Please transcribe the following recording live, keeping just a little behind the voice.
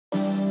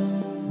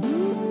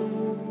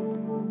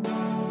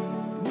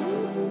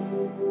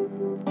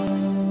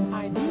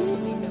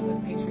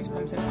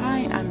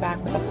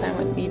back with a Plan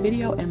With Me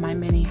video and my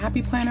mini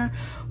happy planner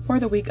for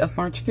the week of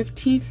March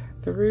 15th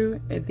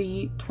through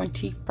the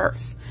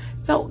 21st.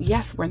 So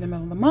yes, we're in the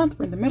middle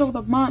of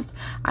the month.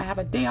 I have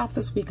a day off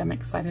this week. I'm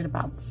excited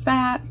about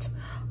that.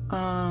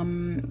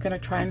 Gonna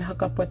try and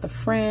hook up with a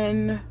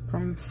friend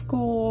from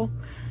school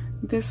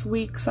this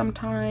week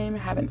sometime.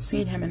 Haven't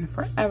seen him in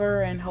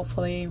forever, and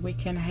hopefully we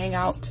can hang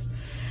out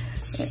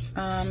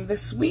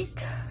this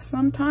week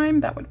sometime.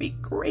 That would be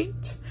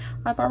great.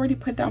 I've already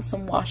put down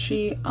some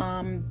washi.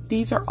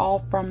 These are all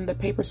from the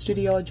Paper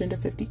Studio Agenda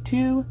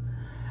 52.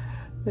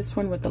 This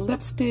one with the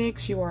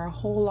lipsticks, You Are a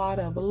Whole Lot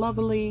of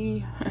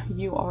Lovely.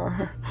 You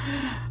are.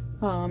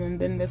 And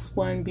then this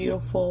one,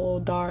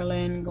 Beautiful,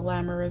 Darling,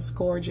 Glamorous,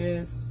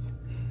 Gorgeous.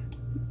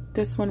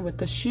 This one with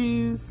the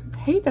shoes.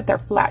 Hate that they're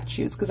flat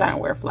shoes because I don't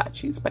wear flat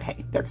shoes, but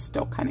hey, they're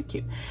still kind of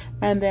cute.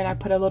 And then I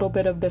put a little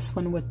bit of this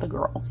one with the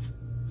girls,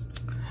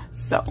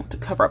 so to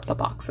cover up the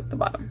box at the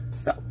bottom.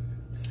 So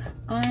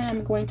I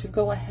am going to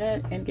go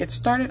ahead and get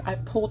started. I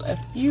pulled a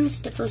few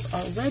stickers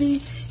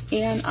already,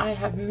 and I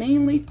have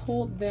mainly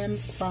pulled them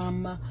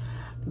from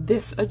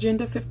this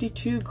Agenda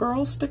 52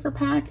 Girls sticker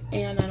pack,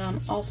 and then I'm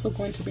also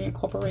going to be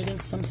incorporating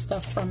some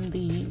stuff from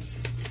the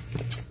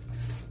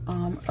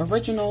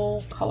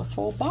original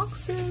colorful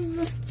boxes.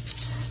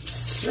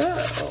 So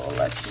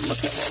let's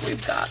look at what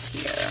we've got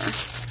here.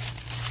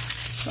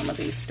 Some of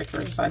these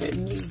stickers, I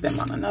didn't use them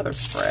on another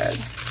spread.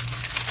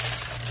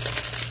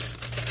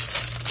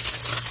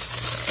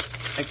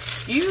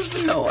 Excuse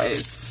the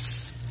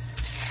noise.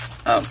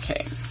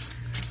 Okay.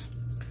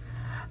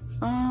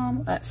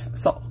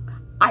 So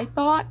I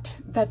thought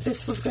that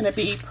this was going to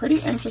be pretty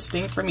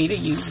interesting for me to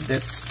use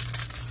this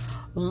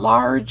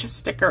large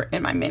sticker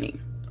in my mini.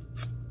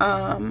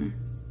 I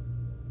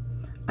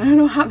don't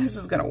know how this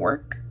is going to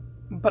work,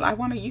 but I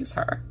want to use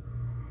her.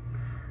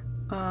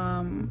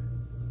 And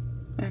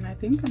I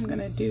think I'm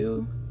going to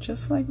do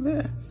just like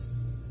this,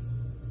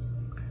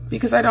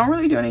 because I don't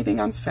really do anything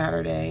on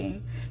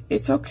Saturday.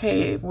 It's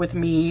okay with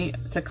me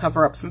to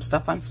cover up some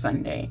stuff on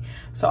Sunday.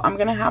 So I'm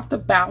going to have to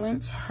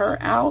balance her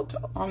out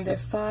on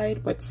this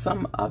side with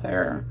some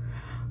other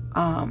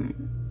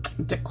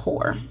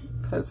decor,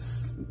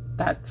 because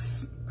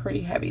that's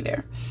pretty heavy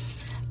there.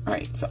 All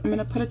right, so I'm going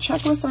to put a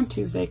checklist on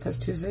Tuesday, because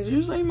Tuesday is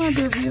usually my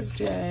busiest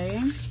day.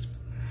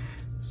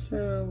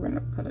 So we're going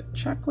to put a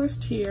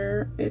checklist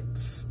here.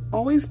 It's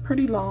always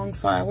pretty long,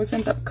 so I always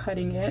end up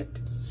cutting it.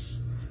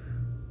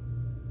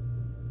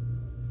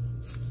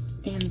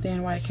 And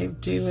then what I can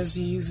do is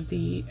use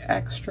the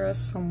extra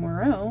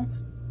somewhere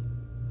else.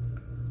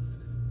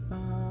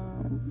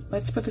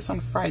 Let's put this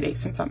on Friday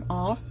since I'm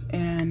off,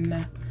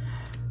 and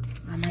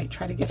I might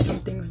try to get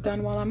some things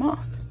done while I'm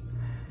off.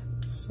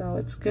 So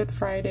it's Good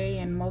Friday,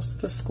 and most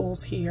of the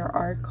schools here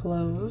are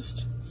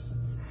closed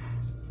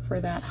for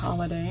that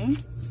holiday.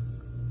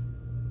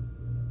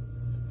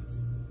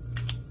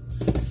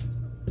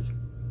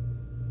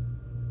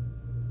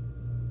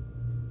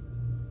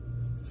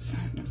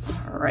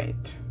 All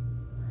right.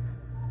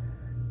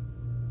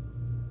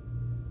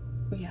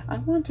 Yeah, I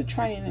want to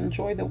try and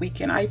enjoy the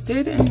weekend. I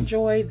did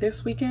enjoy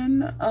this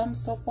weekend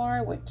so far.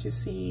 I went to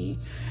see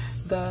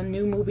the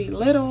new movie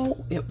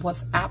Little. It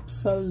was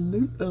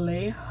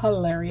absolutely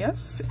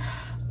hilarious.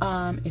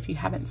 If you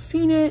haven't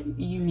seen it,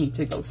 you need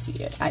to go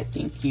see it. I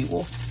think you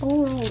will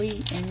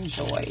thoroughly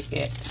enjoy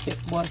it. It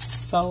was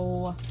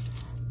so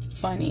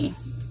funny.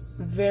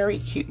 Very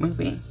cute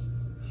movie.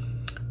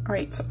 All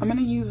right, so I'm going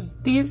to use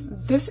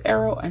this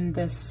arrow and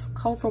this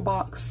colorful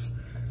box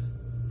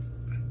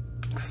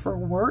for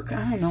work.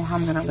 I don't know how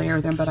I'm going to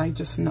layer them, but I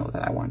just know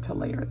that I want to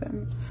layer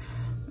them.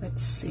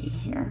 Let's see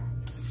here.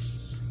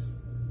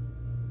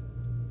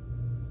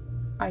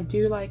 I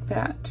do like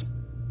that.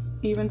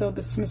 Even though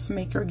the Smith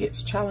Maker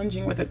gets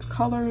challenging with its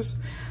colors,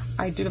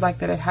 I do like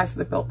that it has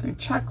the built-in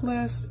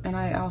checklist, and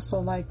I also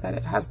like that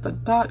it has the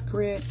dot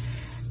grid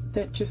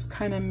that just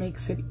kind of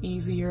makes it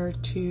easier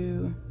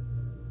to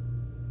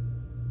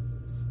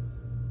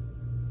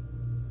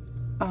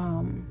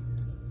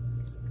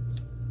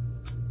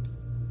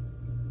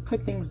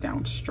put things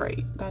down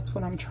straight. That's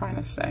what I'm trying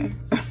to say.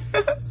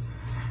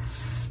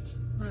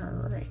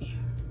 Alright.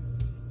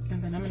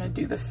 And then I'm going to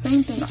do the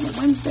same thing on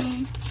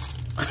Wednesday.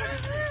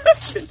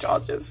 Did y'all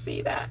just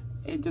see that?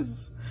 It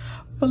just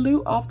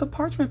flew off the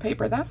parchment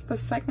paper. That's the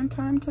second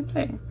time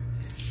today.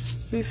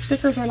 These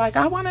stickers are like,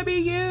 I want to be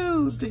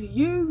used.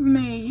 Use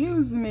me.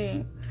 Use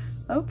me.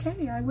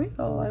 Okay, I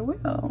will. I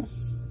will.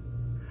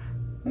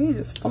 They're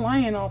just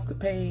flying off the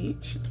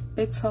page.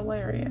 It's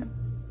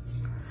hilarious.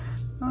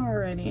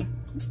 Alrighty.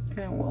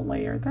 And we'll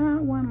layer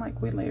that one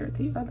like we layered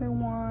the other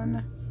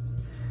one.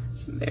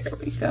 There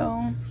we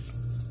go.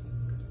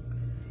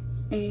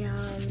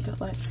 And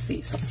let's see.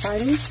 So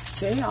Friday's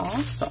day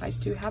off. So I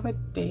do have a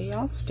day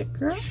off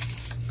sticker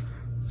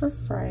for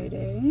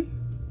Friday.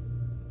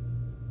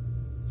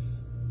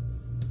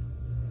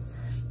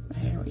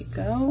 There we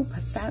go.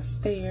 Put that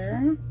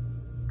there.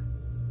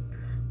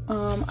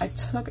 I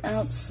took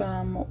out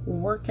some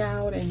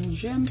workout and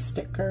gym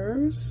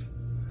stickers.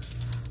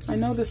 I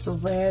know this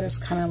red is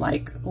kind of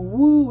like,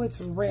 woo, it's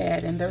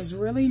red, and there's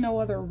really no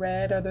other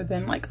red other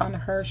than like on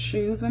her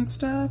shoes and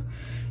stuff,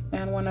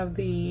 and one of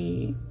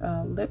the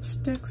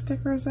lipstick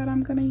stickers that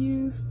I'm gonna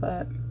use,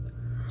 but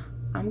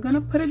I'm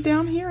gonna put it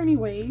down here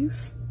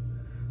anyways.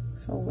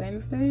 So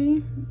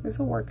Wednesday is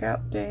a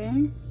workout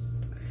day.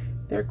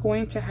 They're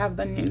going to have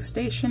the new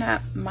station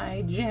at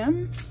my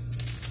gym,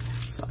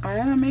 so I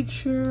gotta make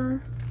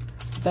sure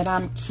that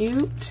I'm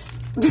cute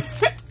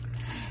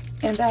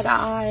and that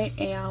I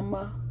am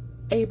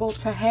able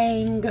to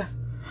hang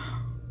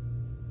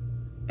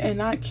and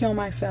not kill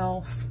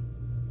myself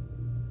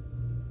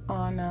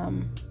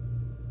on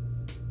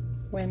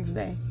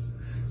Wednesday.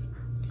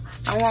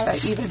 I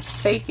gotta even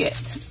fake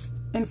it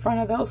in front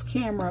of those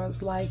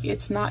cameras like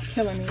it's not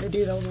killing me to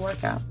do those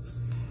workouts,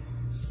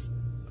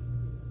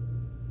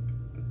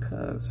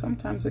 because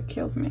sometimes it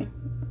kills me.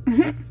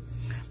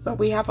 But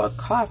we have a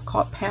class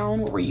called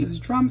Pound where we use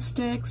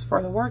drumsticks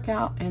for the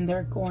workout, and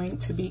they're going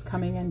to be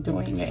coming and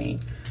doing a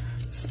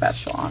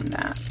special on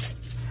that.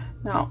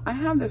 Now I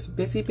have this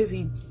busy.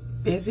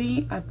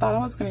 I thought I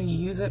was going to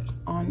use it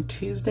on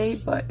Tuesday,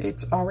 but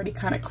it's already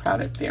kind of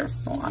crowded there,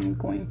 so I'm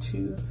going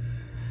to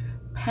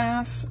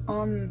pass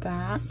on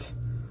that.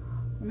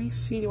 Let me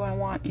see, do I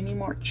want any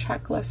more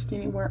checklist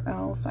anywhere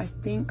else? I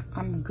think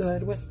I'm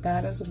good with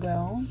that as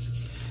well.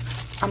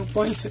 I'm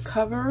going to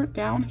cover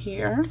down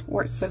here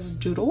where it says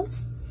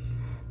doodles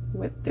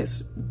with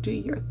this do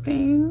your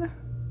thing.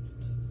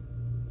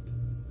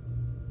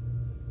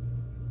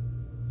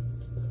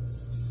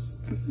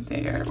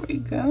 There we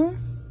go.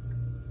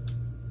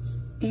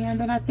 And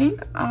then I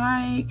think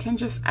I can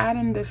just add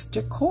in this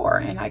decor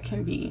and I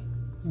can be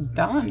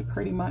done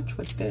pretty much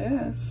with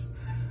this.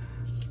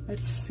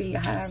 Let's see,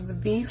 I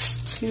have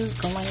these two,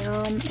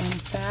 Glam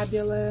and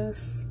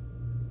Fabulous.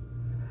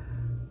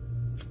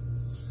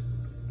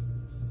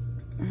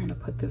 I'm going to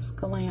put this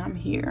Glam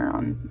here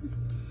on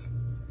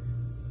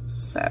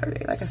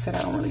Saturday. Like I said,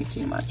 I don't really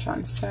do much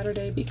on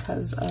Saturday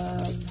because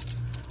of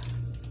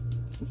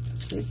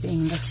it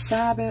being the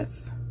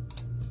Sabbath.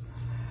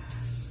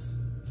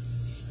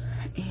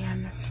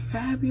 And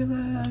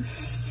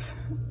Fabulous,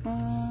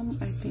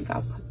 I think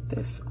I'll put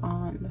this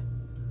on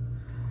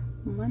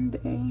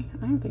Monday.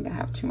 I don't think I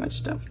have too much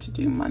stuff to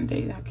do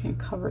Monday. I can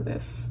cover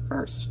this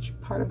first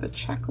part of the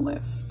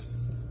checklist.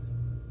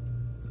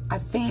 I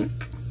think,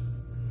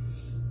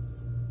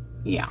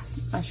 yeah,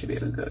 I should be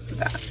able to go through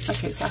that.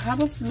 Okay, so I have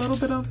a little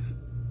bit of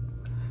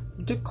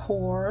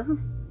decor.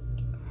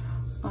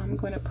 I'm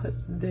going to put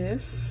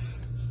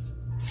this.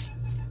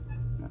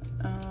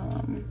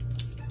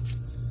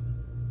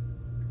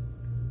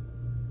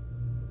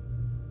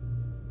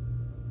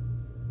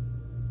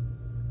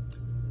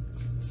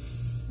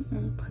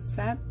 And put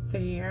that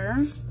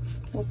there.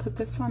 We'll put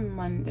this on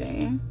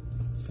Monday.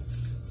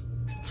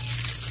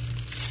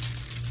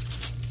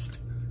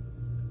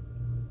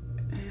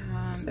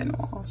 And then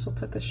we'll also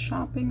put the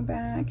shopping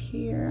bag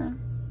here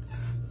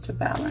to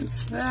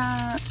balance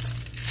that.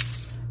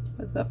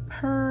 With the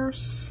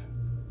purse.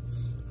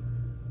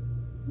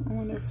 I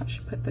wonder if I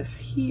should put this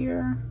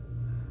here.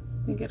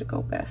 I think it'll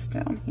go best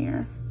down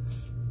here.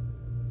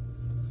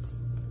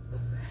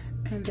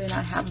 And then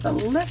I have the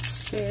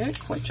lipstick,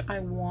 which I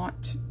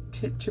want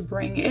to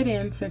bring it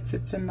in since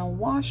it's in the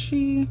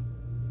washi.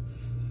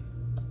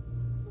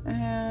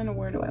 And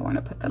where do I want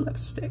to put the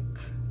lipstick?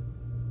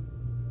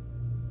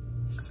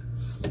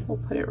 We'll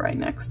put it right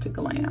next to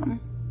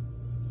Glam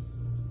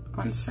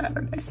on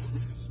Saturday.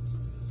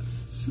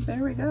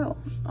 There we go.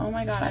 Oh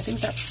my God, I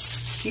think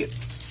that's cute.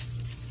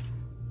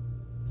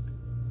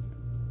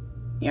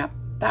 Yep,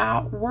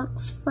 that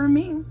works for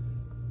me.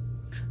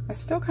 I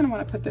still kind of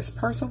want to put this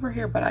purse over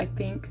here, but I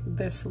think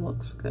this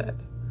looks good.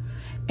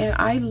 And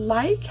I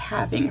like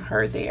having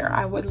her there.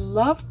 I would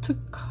love to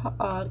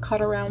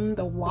cut around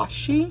the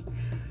washi,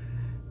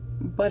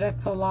 but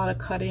it's a lot of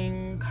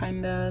cutting,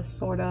 kind of,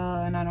 sort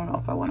of, and I don't know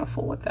if I want to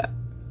fool with that.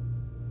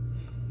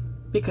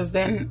 Because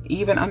then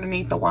even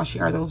underneath the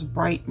washi are those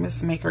bright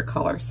Miss Maker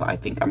colors, so I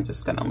think I'm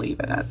just going to leave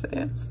it as it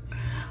is.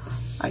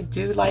 I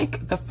do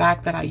like the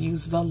fact that I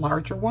use the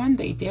larger one.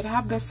 They did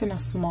have this in a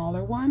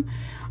smaller one.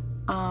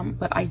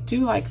 But I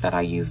do like that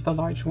I used the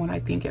large one. I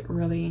think it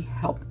really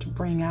helped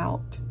bring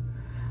out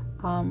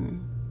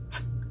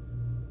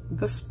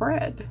the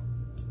spread.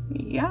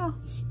 Yeah,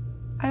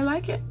 I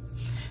like it.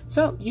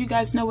 So you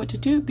guys know what to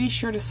do. Be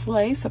sure to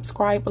slay,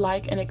 subscribe,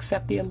 like, and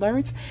accept the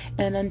alerts.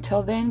 And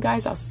until then,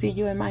 guys, I'll see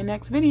you in my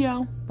next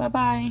video.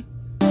 Bye-bye.